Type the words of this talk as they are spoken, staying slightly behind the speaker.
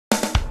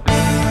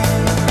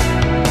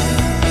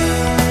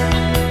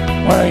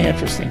the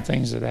interesting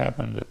things that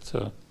happened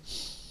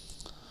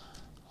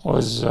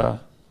was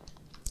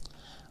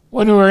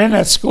when we were in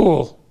that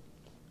school,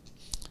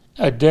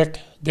 Dick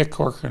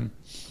Corcoran,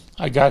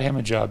 I got him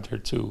a job there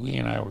too. He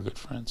and I were good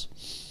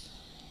friends.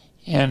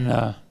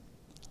 And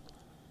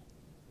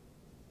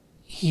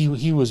he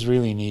was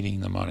really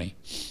needing the money.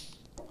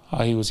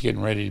 He was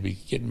getting ready to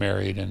get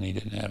married, and he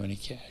didn't have any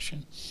cash.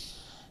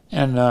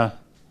 And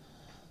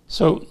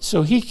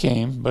so he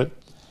came, but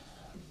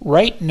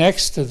right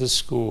next to the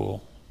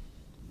school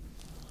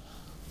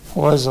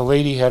was a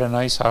lady had a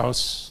nice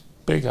house,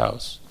 big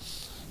house.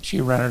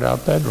 She rented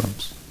out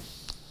bedrooms.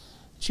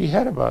 She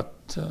had about,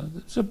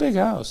 it was a big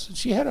house.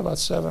 She had about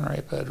 7 or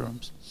 8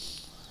 bedrooms.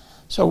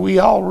 So we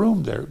all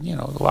roomed there, you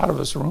know, a lot of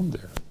us roomed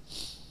there.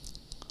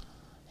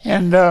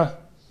 And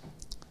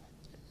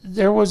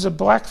there was a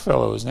black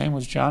fellow, his name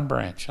was John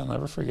Branch, I'll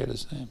never forget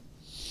his name,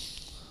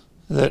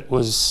 that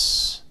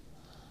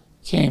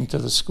came to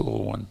the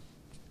school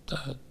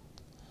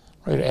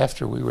right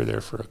after we were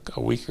there for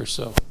a week or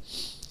so.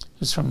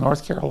 He was from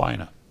North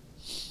Carolina.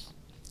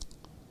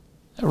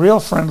 A real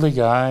friendly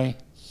guy,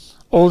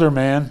 older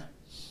man,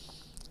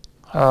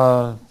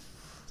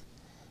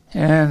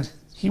 and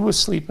he was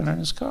sleeping in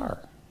his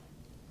car.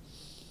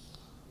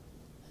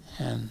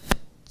 And,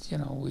 you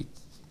know,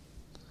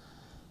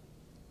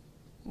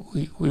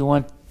 we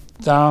went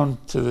down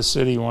to the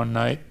city one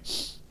night,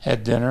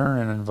 had dinner,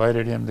 and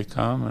invited him to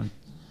come, and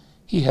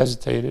he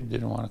hesitated,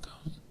 didn't want to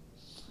come.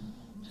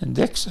 And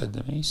Dick said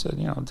to me, he said,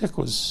 you know, Dick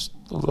was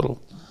a little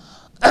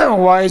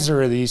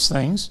wiser of these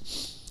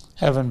things,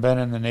 having been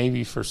in the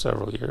Navy for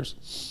several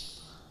years.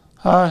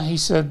 He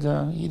said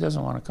he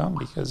doesn't want to come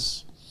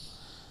because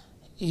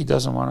he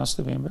doesn't want us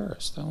to be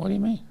embarrassed. What do you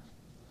mean?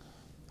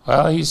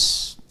 Well,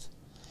 there's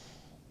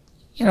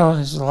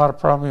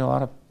probably a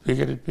lot of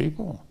bigoted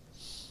people.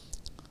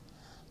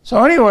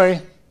 So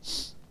anyway,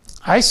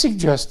 I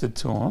suggested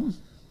to him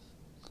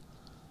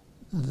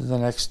the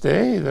next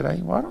day that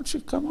why don't you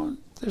come on?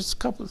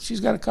 She's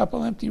got a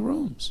couple empty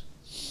rooms.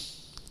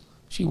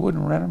 She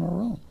wouldn't rent him a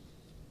room.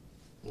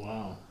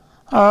 Wow.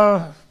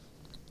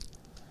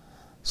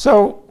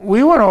 So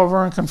we went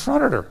over and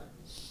confronted her,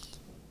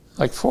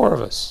 like 4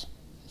 of us.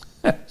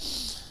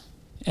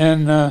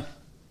 And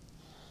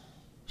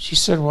she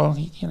said, well,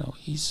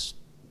 he's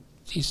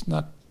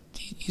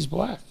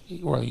black,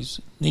 or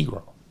he's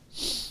Negro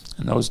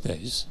in those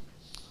days,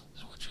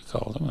 is what you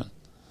called him.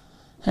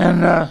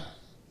 And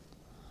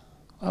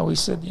well, we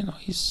said,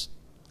 he's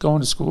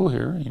going to school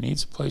here, he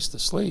needs a place to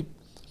sleep.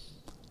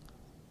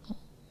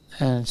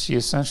 And she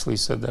essentially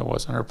said that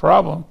wasn't her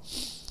problem.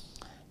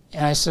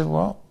 And I said,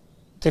 well,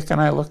 Dick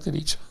and I looked at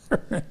each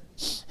other,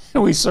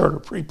 and we sort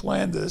of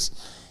pre-planned this.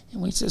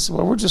 And we just said,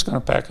 well, we're just going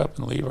to pack up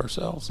and leave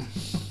ourselves.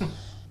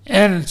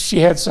 And she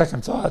had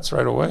second thoughts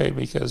right away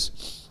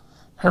because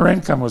her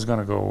income was going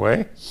to go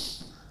away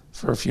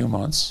for a few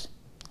months.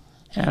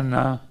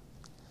 And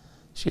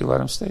she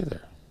let him stay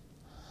there.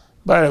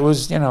 But it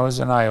was, it was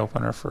an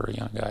eye-opener for a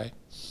young guy.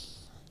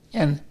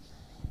 And,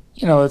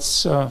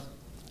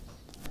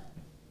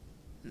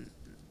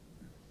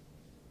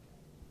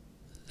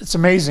 it's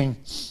amazing.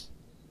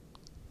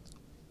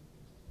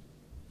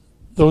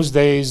 Those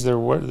days there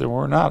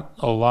were not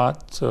a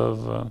lot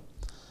of,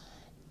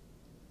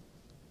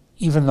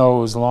 even though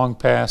it was long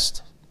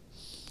past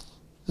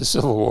the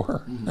Civil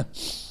War,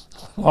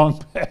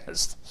 long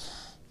past,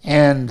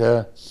 and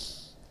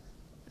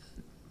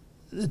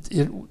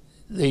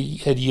they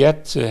had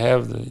yet to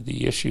have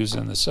the issues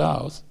in the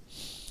South,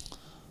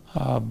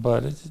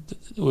 but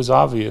it was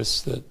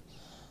obvious that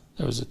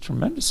there was a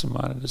tremendous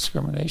amount of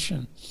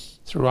discrimination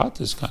throughout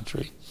this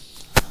country,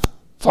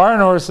 far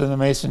north of the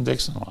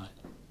Mason-Dixon line.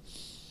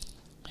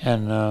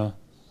 And,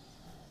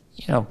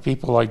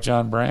 people like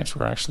John Branch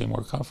were actually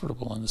more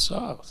comfortable in the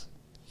South,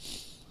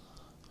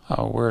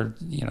 where,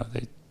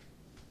 they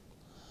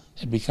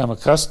had become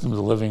accustomed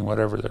to living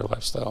whatever their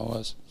lifestyle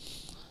was.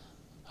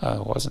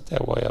 It wasn't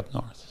that way up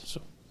north.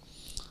 So,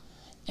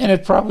 and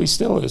it probably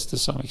still is to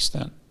some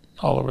extent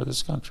all over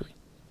this country.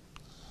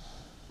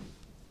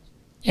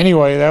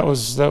 Anyway, that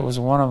was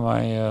one of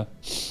my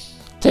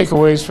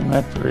takeaways from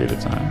that period of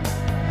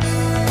time.